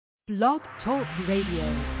Blog Talk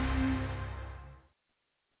Radio.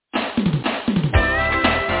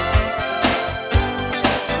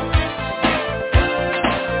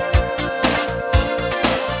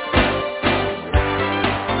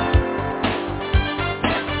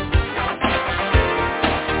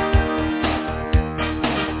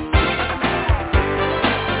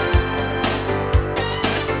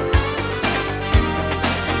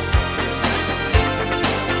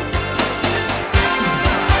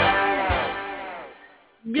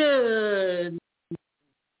 Good.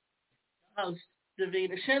 Host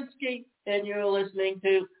Davina Shinsky, and you're listening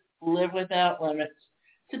to Live Without Limits.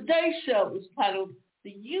 Today's show is titled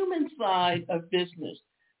The Human Side of Business,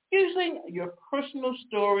 Using Your Personal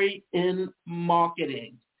Story in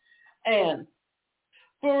Marketing. And,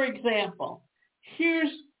 for example,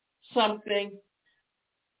 here's something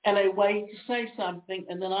and a way to say something,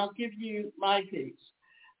 and then I'll give you my piece.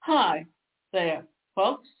 Hi there,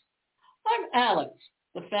 folks. I'm Alex,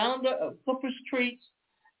 the founder of Cooper's Treats,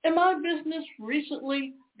 and my business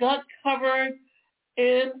recently got covered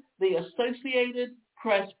in the Associated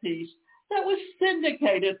Press piece that was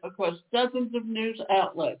syndicated across dozens of news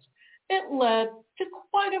outlets. It led to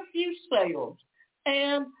quite a few sales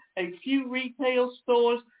and a few retail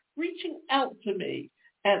stores reaching out to me,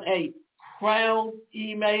 and a proud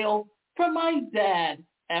email from my dad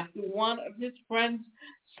after one of his friends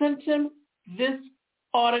sent him this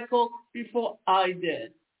article before I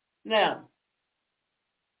did. Now,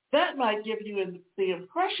 that might give you the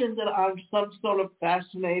impression that I'm some sort of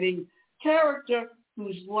fascinating character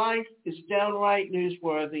whose life is downright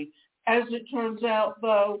newsworthy. As it turns out,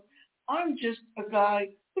 though, I'm just a guy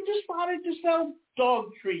who decided to sell dog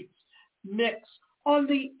treats mix on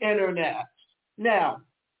the internet. Now,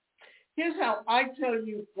 here's how I tell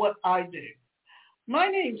you what I do. My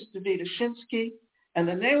name's Davina Shinsky, and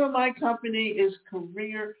the name of my company is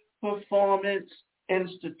Career Performance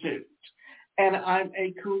Institute. And I'm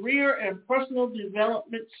a career and personal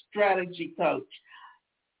development strategy coach.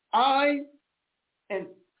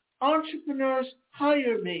 Entrepreneurs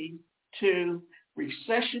hire me to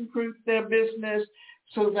recession-proof their business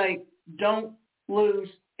so they don't lose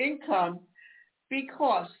income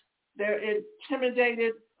because they're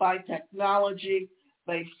intimidated by technology.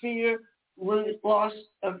 They fear loss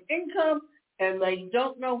of income, and they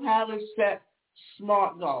don't know how to set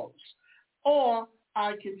smart goals. Or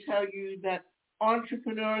I can tell you that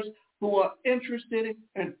entrepreneurs who are interested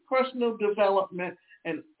in personal development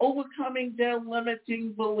and overcoming their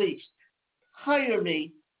limiting beliefs hire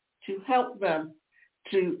me to help them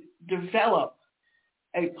to develop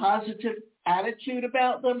a positive attitude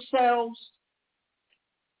about themselves,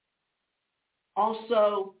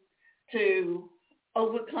 also to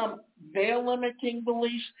overcome their limiting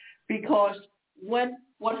beliefs, because what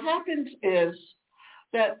happens is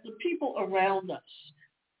that the people around us,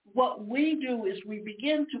 what we do is we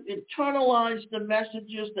begin to internalize the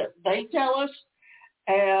messages that they tell us,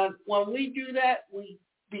 and when we do that, we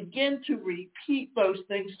begin to repeat those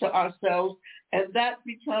things to ourselves, and that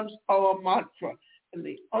becomes our mantra. And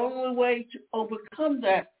the only way to overcome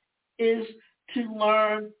that is to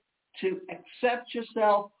learn to accept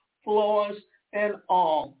yourself, flaws and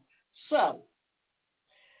all. So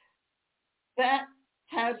that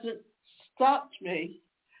hasn't stopped me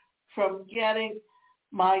from getting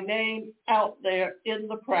my name out there in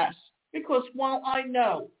the press, because while I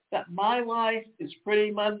know that my life is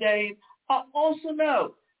pretty mundane, I also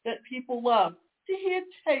know that people love to hear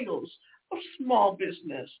tales of small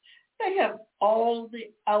business. They have all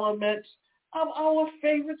the elements of our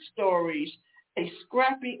favorite stories: a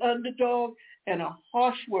scrappy underdog and a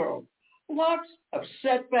harsh world, lots of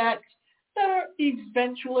setbacks that are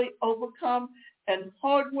eventually overcome, and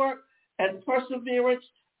hard work and perseverance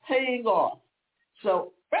paying off.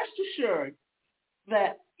 So rest assured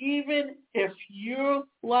that even if you're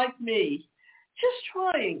like me, just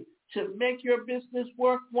trying to make your business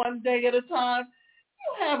work one day at a time,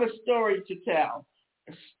 you have a story to tell,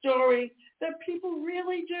 a story that people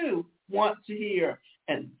really do want to hear,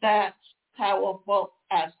 and that's a powerful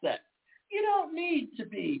asset. You don't need to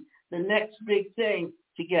be the next big thing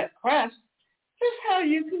to get press. Here's how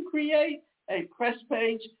you can create a press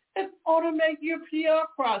page and automate your PR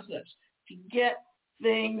process to get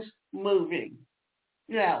things moving.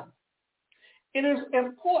 Now, it is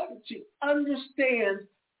important to understand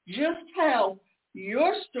just how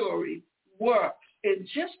your story works and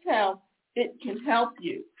just how it can help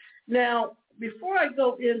you. Now, before I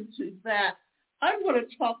go into that, I'm going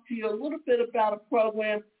to talk to you a little bit about a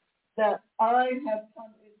program that I have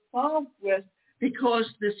come involved with, because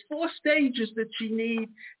there's 4 stages that you need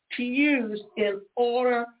to use in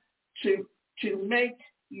order to make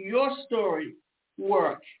your story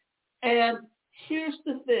work. And here's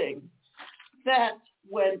the thing, that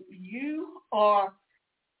when you are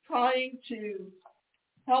trying to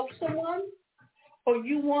help someone, or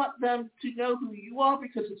you want them to know who you are,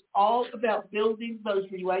 because it's all about building those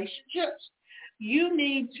relationships, you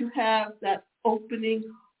need to have that opening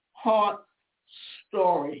heart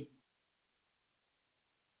story.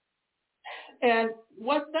 And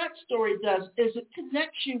what that story does is it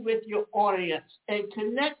connects you with your audience and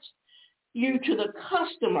connects you to the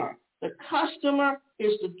customer. The customer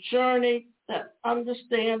is the journey that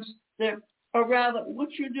understands their, or rather what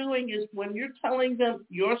you're doing is when you're telling them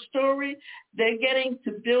your story, they're getting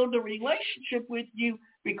to build a relationship with you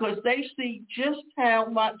because they see just how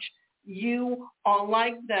much you are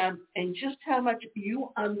like them and just how much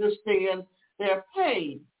you understand their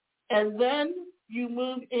pain. And then you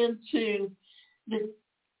move into the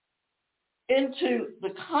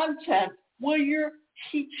content where you're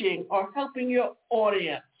teaching or helping your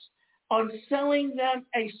audience on selling them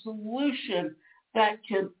a solution that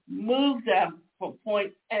can move them from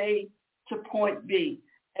point A to point B.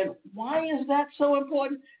 And why is that so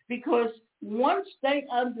important? Because once they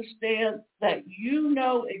understand that you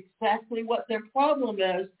know exactly what their problem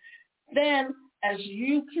is, then as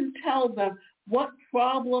you can tell them what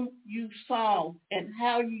problem you solved and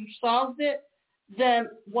how you solved it, then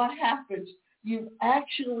what happens? You've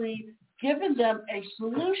actually given them a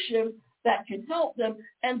solution that can help them,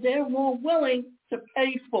 and they're more willing to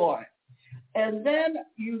pay for it. And then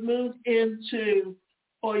you move into,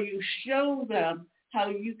 or you show them how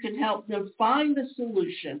you can help them find the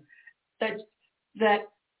solution that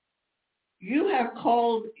you have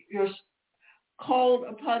called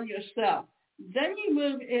upon yourself. Then you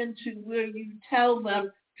move into where you tell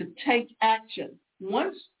them to take action.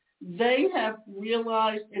 Once they have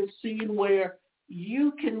realized and seen where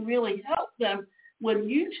you can really help them, when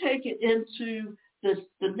you take it into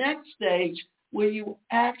the next stage where you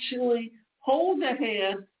actually hold their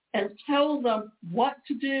hand and tell them what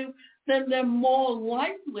to do, then they're more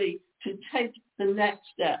likely to take the next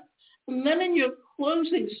step. And then in your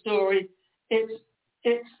closing story,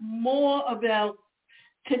 it's more about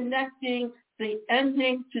connecting the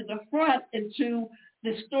ending to the front and to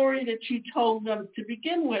the story that you told them to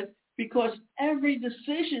begin with, because every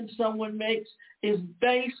decision someone makes is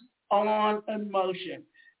based on emotion.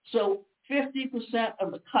 So 50%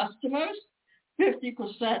 of the customers,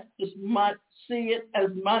 50% see it as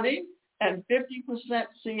money, and 50%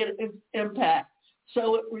 see it as impact.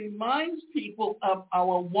 So it reminds people of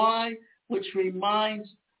our why, which reminds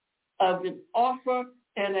of an offer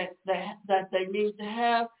and that they need to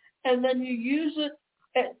have, and then you use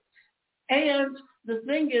it. And the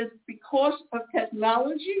thing is, because of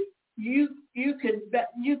technology, you can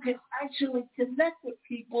actually connect with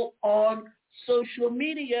people on social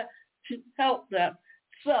media to help them.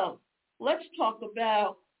 So let's talk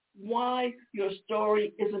about why your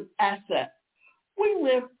story is an asset. We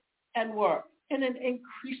live and work in an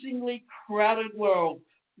increasingly crowded world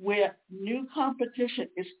where new competition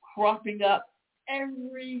is cropping up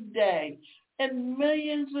every day, and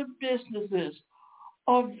millions of businesses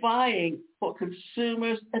are vying for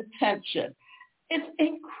consumers' attention. It's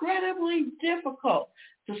incredibly difficult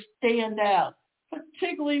to stand out,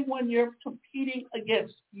 particularly when you're competing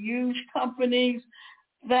against huge companies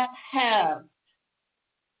that have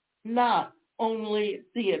not only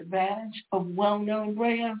the advantage of well-known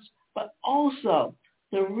brands, but also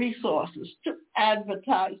the resources to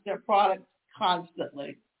advertise their products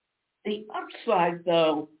constantly. The upside,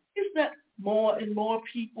 though, is that more and more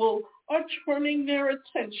people are turning their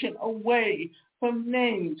attention away from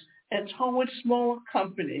names and towards smaller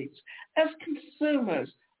companies. As consumers,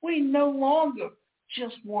 we no longer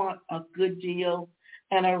just want a good deal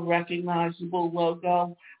and a recognizable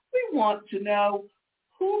logo. We want to know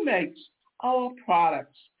who makes our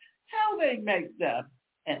products, how they make them,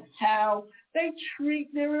 and how they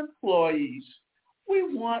treat their employees.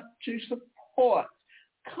 We want to support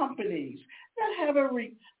companies that have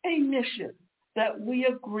a mission that we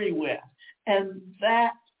agree with, and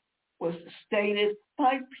that was stated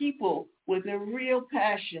by people with a real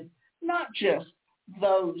passion, not just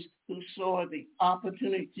those who saw the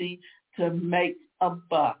opportunity to make a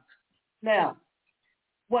buck. Now,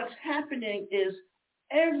 what's happening is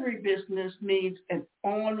every business needs an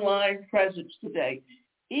online presence today,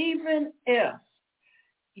 even if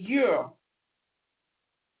you're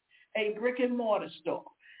a brick and mortar store.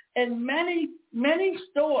 And many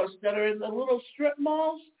stores that are in the little strip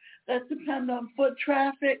malls that depend on foot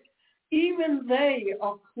traffic, even they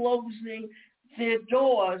are closing their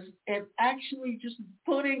doors and actually just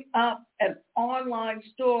putting up an online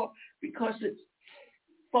store because it's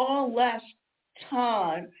far less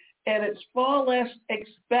time and it's far less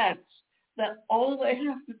expense that all they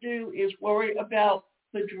have to do is worry about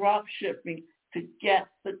the drop shipping to get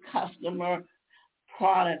the customer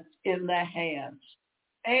product in their hands.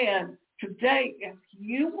 And today, if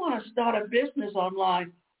you want to start a business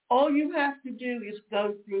online, all you have to do is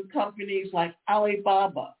go through companies like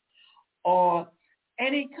Alibaba or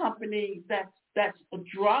any company that's a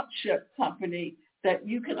drop ship company that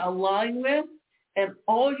you can align with. And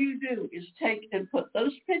all you do is take and put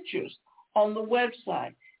those pictures on the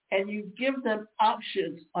website and you give them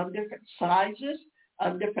options on different sizes,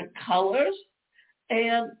 on different colors,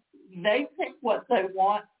 and they pick what they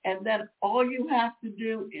want, and then all you have to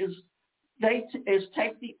do is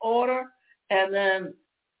take the order and then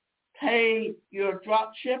pay your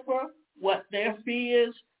drop shipper what their fee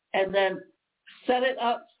is, and then set it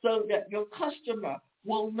up so that your customer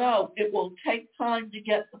will know it will take time to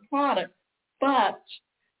get the product, but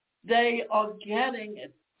they are getting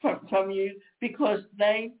it from you because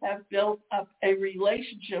they have built up a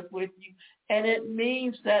relationship with you, and it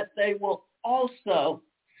means that they will also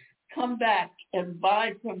come back and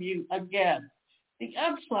buy from you again. The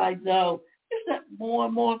upside, though, is that more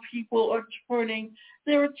and more people are turning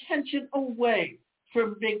their attention away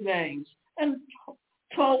from big names and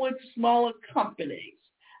towards smaller companies.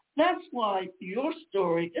 That's why your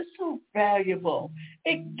story is so valuable.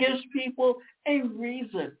 It gives people a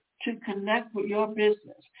reason to connect with your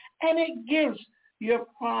business, and it gives your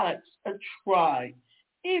products a try,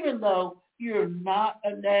 even though you're not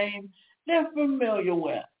a name they're familiar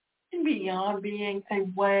with. And beyond being a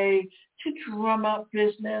way to drum up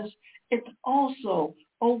business, it's also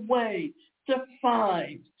a way to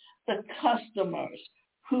find the customers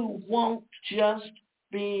who won't just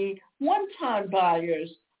be one-time buyers,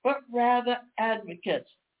 but rather advocates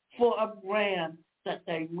for a brand that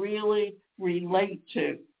they really relate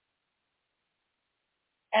to.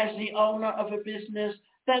 As the owner of a business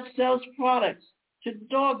that sells products to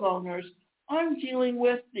dog owners, I'm dealing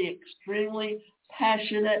with the extremely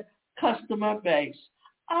passionate customer base.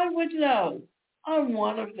 I would know I'm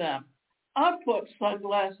one of them. I put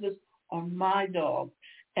sunglasses on my dog,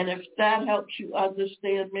 and if that helps you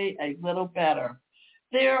understand me a little better,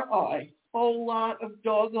 there are a whole lot of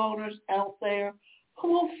dog owners out there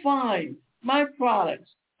who will find my products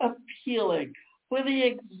appealing for the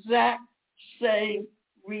exact same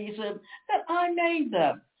reason that I made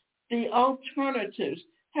them. The alternatives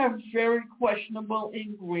have very questionable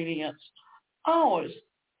ingredients. Ours,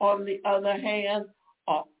 on the other hand,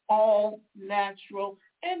 are all natural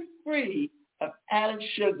and free of added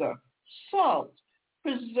sugar, salt,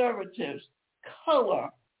 preservatives, color,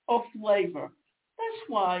 or flavor. That's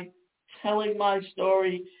why telling my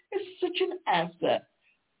story is such an asset.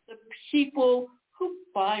 The people who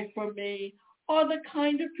buy from me are the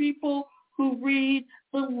kind of people who read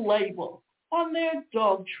the label on their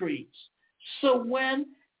dog treats. So when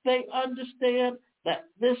they understand that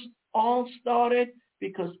this all started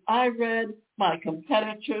because I read my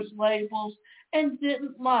competitors' labels and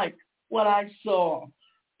didn't like what I saw,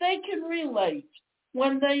 they can relate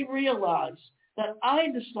when they realize that I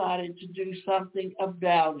decided to do something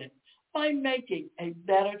about it by making a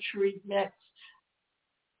better treat mix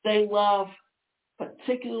they love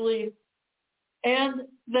particularly, and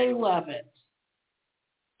they love it.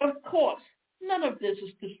 Of course, none of this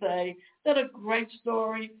is to say that a great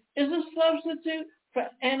story is a substitute for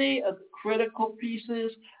any of the critical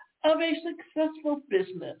pieces of a successful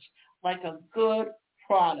business, like a good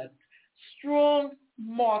product, strong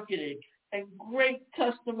marketing, and great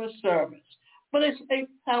customer service. But it's a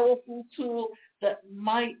powerful tool that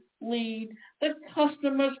might lead the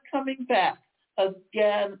customers coming back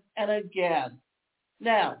again and again.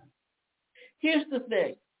 Now, here's the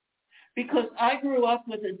thing. Because I grew up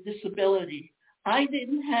with a disability, I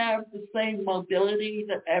didn't have the same mobility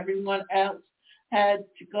that everyone else had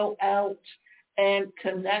to go out and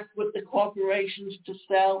connect with the corporations to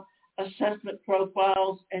sell assessment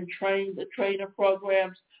profiles and train the trainer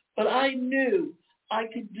programs. But I knew I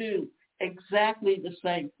could do exactly the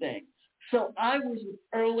same thing. So I was an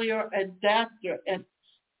earlier adapter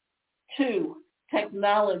to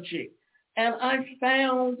technology. And I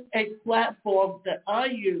found a platform that I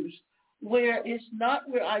use where it's not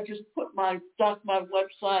where I just stock my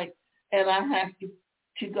website and I have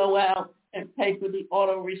to go out and pay for the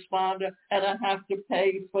autoresponder, and I have to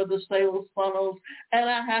pay for the sales funnels, and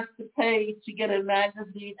I have to pay to get a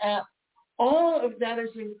magazine app. All of that is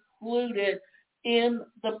included in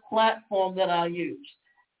the platform that I use.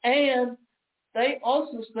 And they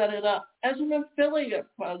also set it up as an affiliate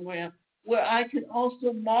program where I can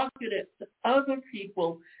also market it to other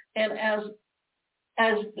people. And as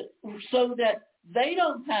as so that they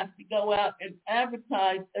don't have to go out and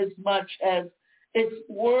advertise as much as it's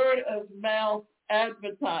word of mouth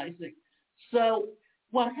advertising. So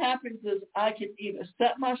what happens is I can either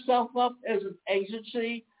set myself up as an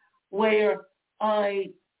agency where I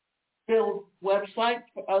build websites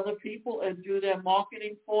for other people and do their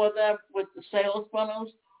marketing for them with the sales funnels,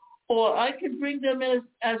 or I can bring them in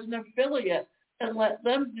as an affiliate and let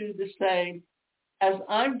them do the same as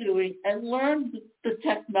I'm doing and learn the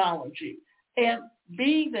technology and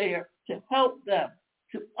be there to help them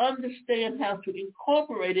to understand how to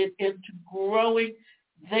incorporate it into growing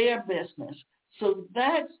their business. So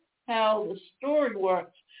that's how the story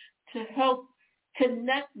works, to help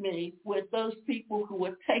connect me with those people who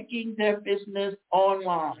are taking their business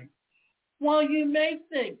online. While you may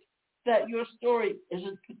think that your story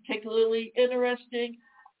isn't particularly interesting,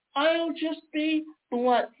 I'll just be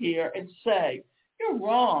blunt here and say, you're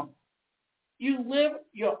wrong. You live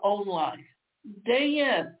your own life, day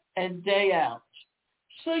in and day out.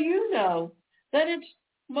 So you know that it's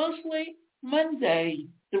mostly mundane.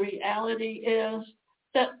 The reality is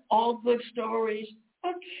that all good stories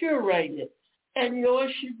are curated, and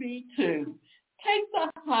yours should be too. Take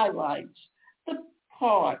the highlights, the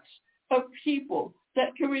parts of people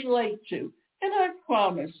that can relate to, and I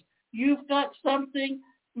promise you've got something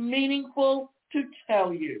meaningful to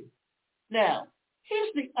tell you. Now,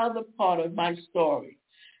 here's the other part of my story,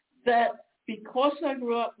 that because I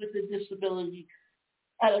grew up with a disability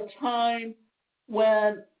at a time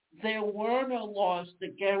when there were no laws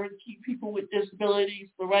that guarantee people with disabilities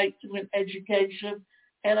the right to an education,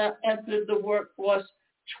 and I entered the workforce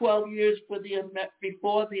 12 years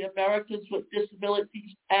before the Americans with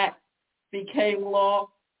Disabilities Act became law.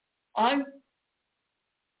 I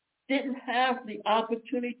didn't have the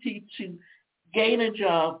opportunity to gain a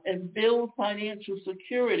job and build financial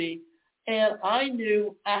security, and I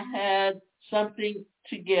knew I had something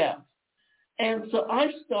to give. And so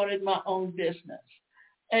I started my own business.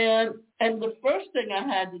 And the first thing I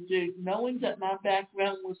had to do, knowing that my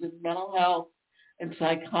background was in mental health and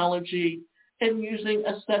psychology and using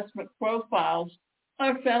assessment profiles,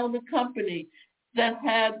 I found a company that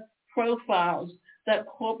had profiles that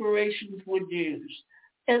corporations would use.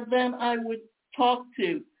 And then I would talk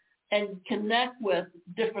to and connect with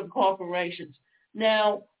different corporations.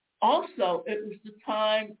 Now, also, it was the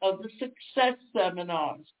time of the success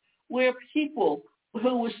seminars where people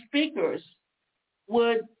who were speakers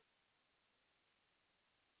would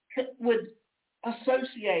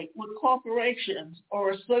associate with corporations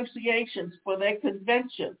or associations for their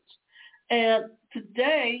conventions. And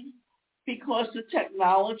today, because of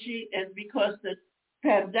technology and because the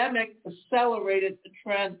pandemic accelerated the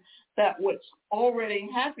trend that was already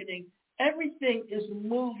happening, everything is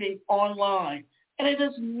moving online. And it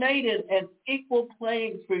has made it an equal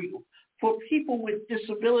playing field for people with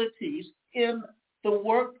disabilities in the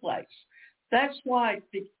workplace. That's why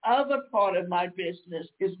the other part of my business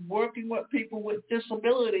is working with people with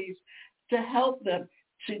disabilities to help them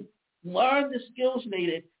to learn the skills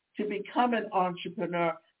needed to become an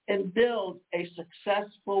entrepreneur and build a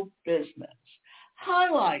successful business.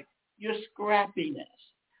 Highlight your scrappiness.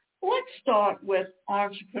 Let's start with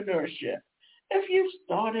entrepreneurship. If you've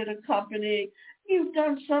started a company, you've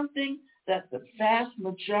done something that the vast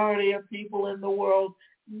majority of people in the world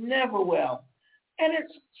never will. And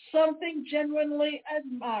it's something genuinely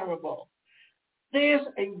admirable. There's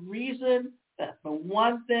a reason that the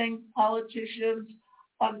one thing politicians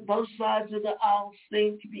on both sides of the aisle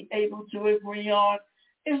seem to be able to agree on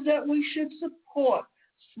is that we should support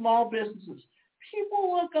small businesses.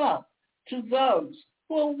 People look up to those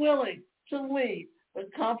who are willing to leave the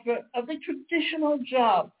comfort of the traditional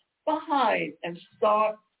job behind and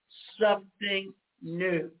start something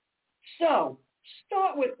new. So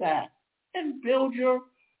start with that and build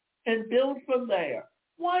from there.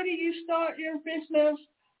 Why do you start your business?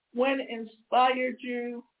 What inspired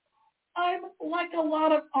you? I'm like a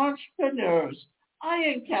lot of entrepreneurs. I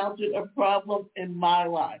encountered a problem in my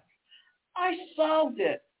life. I solved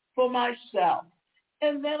it for myself.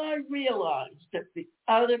 And then I realized that the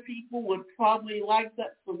other people would probably like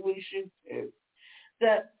that solution too.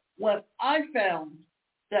 That when I found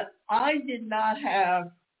that I did not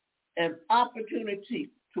have an opportunity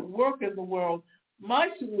to work in the world, my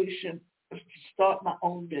solution was to start my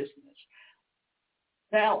own business.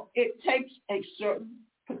 Now, it takes a certain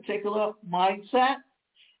particular mindset,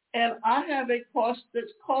 and I have a course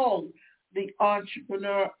that's called the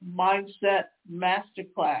Entrepreneur Mindset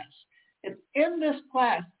Masterclass. And in this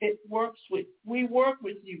class, we work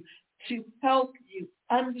with you to help you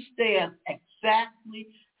understand exactly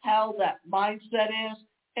how that mindset is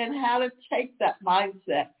and how to take that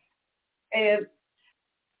mindset and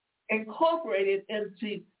incorporate it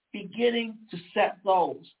into beginning to set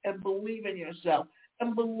goals and believe in yourself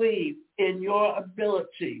and believe in your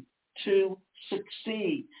ability to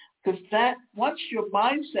succeed. Because that, once your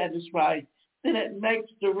mindset is right, then it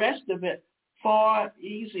makes the rest of it far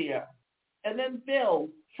easier. And then build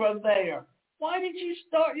from there. Why did you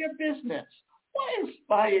start your business? What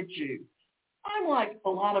inspired you? I'm like a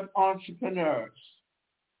lot of entrepreneurs.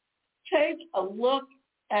 Take a look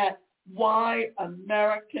at why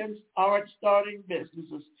Americans aren't starting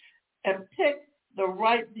businesses and pick the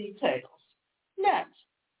right details. Next,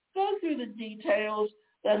 go through the details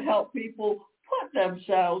that help people put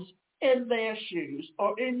themselves in their shoes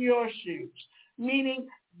or in your shoes, meaning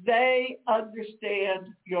they understand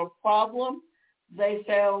your problem, they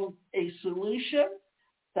found a solution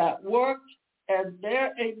that worked, and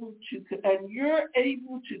they're able to, and you're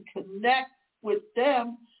able to connect with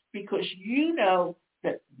them because you know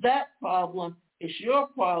that that problem is your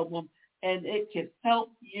problem and it can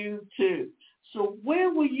help you too. So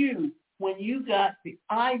where were you when you got the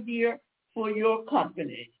idea for your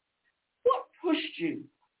company? What pushed you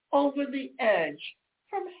over the edge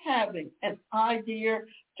from having an idea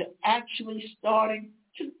to actually starting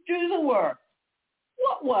to do the work?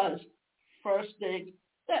 What was first thing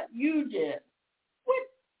that you did? What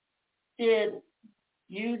did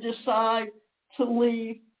you decide to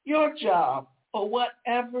leave your job or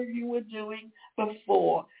whatever you were doing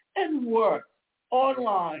before and work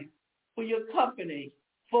online for your company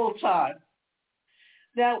full time?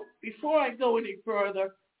 Now, before I go any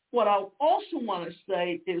further, what I also want to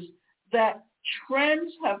say is that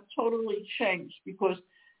trends have totally changed because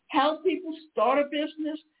how people start a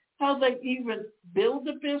business, how they even build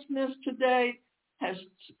a business today has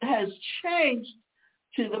changed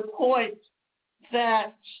to the point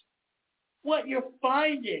that what you're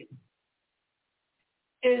finding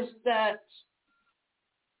is that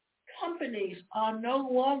companies are no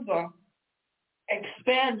longer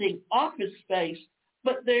expanding office space,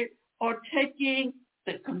 but they are taking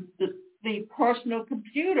the personal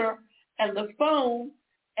computer and the phone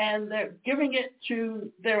and they're giving it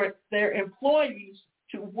to their employees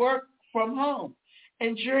to work from home.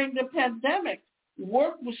 And during the pandemic,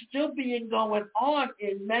 work was still being going on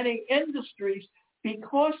in many industries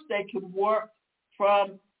because they could work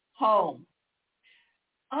from home.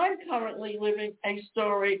 I'm currently living a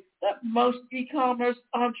story that most e-commerce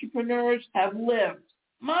entrepreneurs have lived.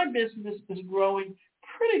 My business is growing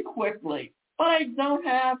pretty quickly, but I don't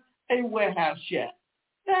have a warehouse yet.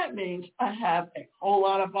 That means I have a whole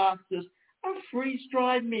lot of boxes of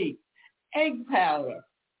freeze-dried meat, egg powder,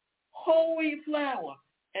 whole wheat flour,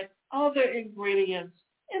 and other ingredients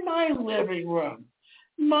in my living room.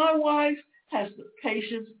 My wife has the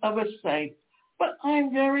patience of a saint, but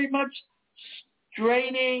I'm very much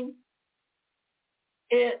straining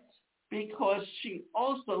it because she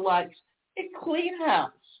also likes a clean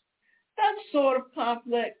house. That sort of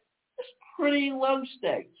conflict is pretty low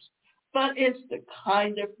stakes, but it's the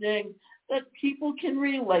kind of thing that people can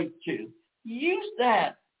relate to. Use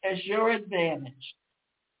that as your advantage.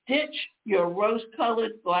 Ditch your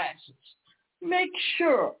rose-colored glasses. Make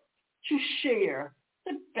sure to share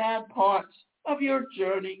the bad parts of your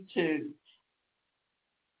journey too.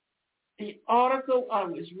 The article I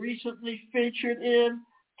was recently featured in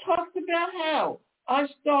talked about how I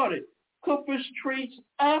started Cooper's Treats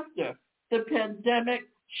after the pandemic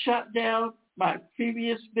shut down my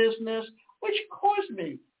previous business, which caused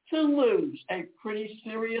me to lose a pretty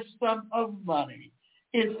serious sum of money.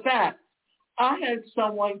 In fact, I had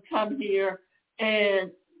someone come here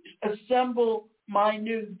and assemble my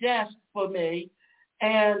new desk for me,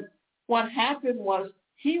 and what happened was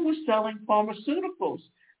he was selling pharmaceuticals,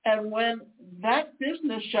 and when that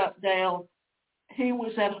business shut down, he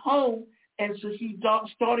was at home, and so he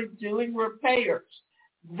started doing repairs.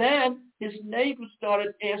 Then his neighbors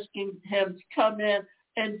started asking him to come in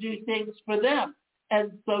and do things for them.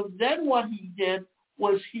 And so then what he did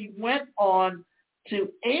was he went on to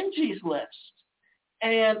Angie's List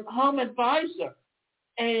and Home Advisor,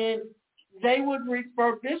 and they would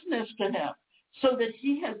refer business to him so that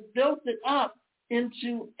he has built it up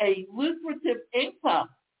into a lucrative income.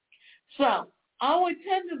 So our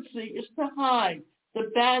tendency is to hide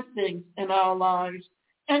the bad things in our lives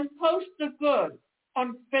and post the good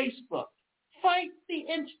on Facebook. Fight the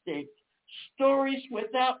instinct. Stories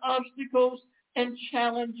without obstacles and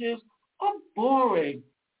challenges are boring.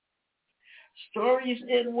 Stories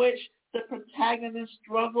in which the protagonist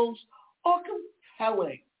struggles are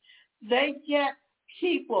compelling. They get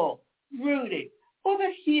people rooting for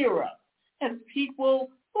the hero and people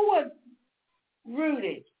who are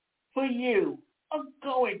rooting for you are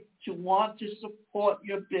going to want to support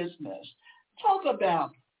your business. Talk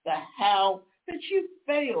about the how that you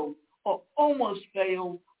failed or almost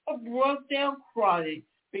failed or broke down crying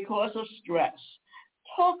because of stress.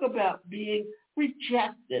 Talk about being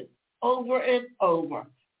rejected over and over.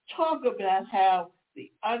 Talk about how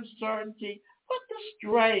the uncertainty put the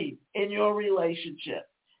strain in your relationship.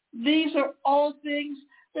 These are all things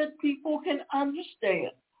that people can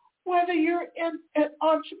understand, whether you're in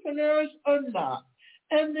entrepreneurs or not.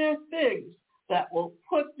 And they're things that will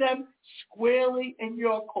put them squarely in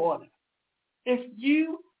your corner. If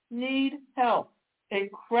you need help in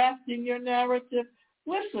crafting your narrative,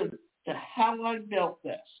 listen to How I Built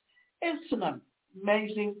This. It's an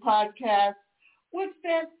amazing podcast with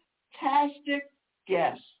fantastic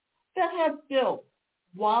guests that have built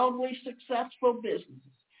wildly successful businesses.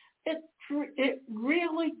 It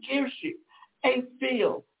really gives you a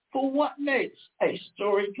feel for what makes a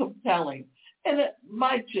story compelling, and it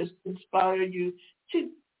might just inspire you to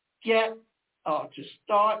get or to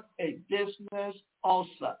start a business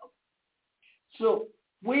also. So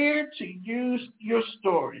where to use your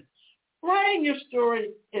story. Writing your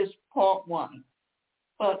story is part one,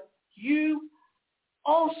 but you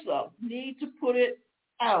also need to put it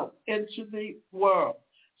out into the world.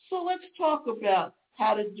 So let's talk about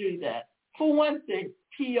how to do that. For one thing,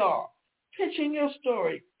 PR. Pitching your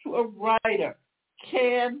story to a writer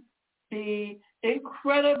can be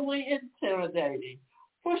incredibly intimidating.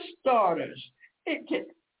 For starters, it can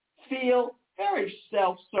feel very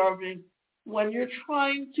self-serving when you're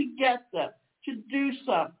trying to get them to do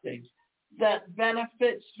something that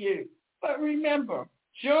benefits you. But remember,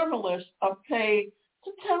 journalists are paid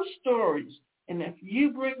to tell stories, and if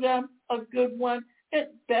you bring them a good one,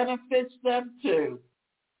 it benefits them too.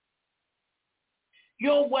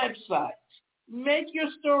 Your website. Make your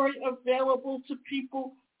story available to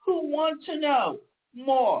people who want to know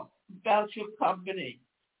more about your company.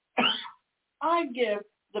 I give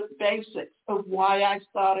the basics of why I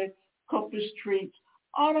started Compass Treats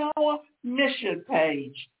on our mission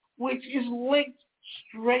page, which is linked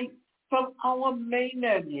straight from our main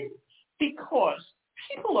menu, because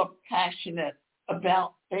people are passionate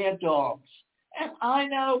about their dogs. And I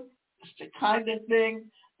know it's the kind of thing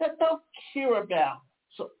that they'll care about.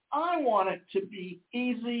 So I want it to be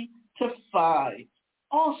easy to find.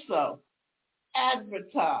 Also,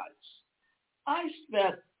 advertise. I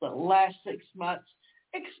spent the last 6 months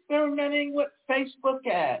experimenting with Facebook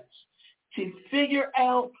ads to figure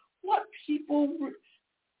out what people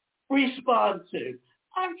respond to.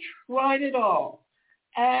 I've tried it all.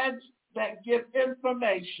 Ads that give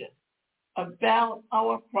information about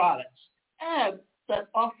our products. Ads that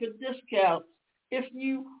offer discounts if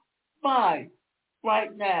you buy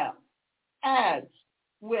right now. Ads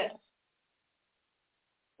with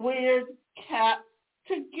weird caps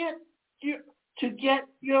to get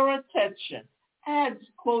your attention. Ads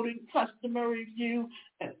quoting customer review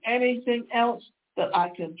and anything else that I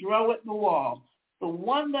can throw at the wall. The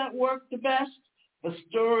one that worked the best, the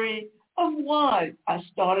story of why I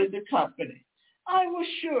started the company. I was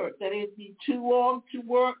sure that it'd be too long to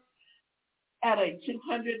work at a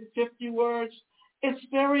 250 words. It's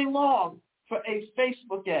very long for a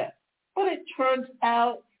Facebook ad. But it turns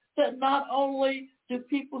out that not only do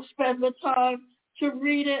people spend the time to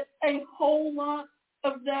read it, a whole lot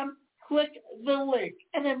of them click the link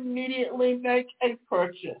and immediately make a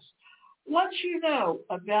purchase. Once you know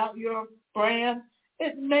about your brand,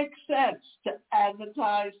 it makes sense to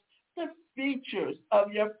advertise the features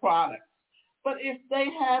of your product. But if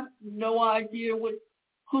they have no idea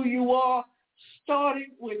who you are,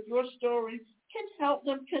 starting with your story can help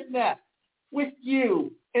them connect with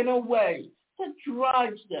you in a way that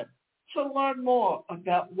drives them to learn more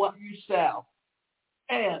about what you sell.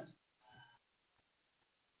 And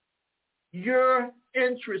you're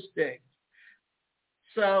interesting.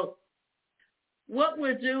 So what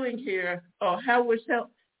we're doing here, or how we're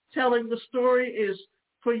telling the story, is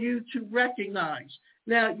for you to recognize.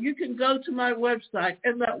 Now, you can go to my website,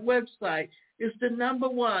 and that website is the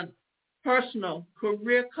 #1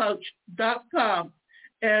 personalcareercoach.com,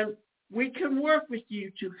 and we can work with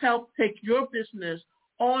you to help take your business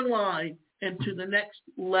online and to the next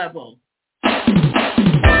level.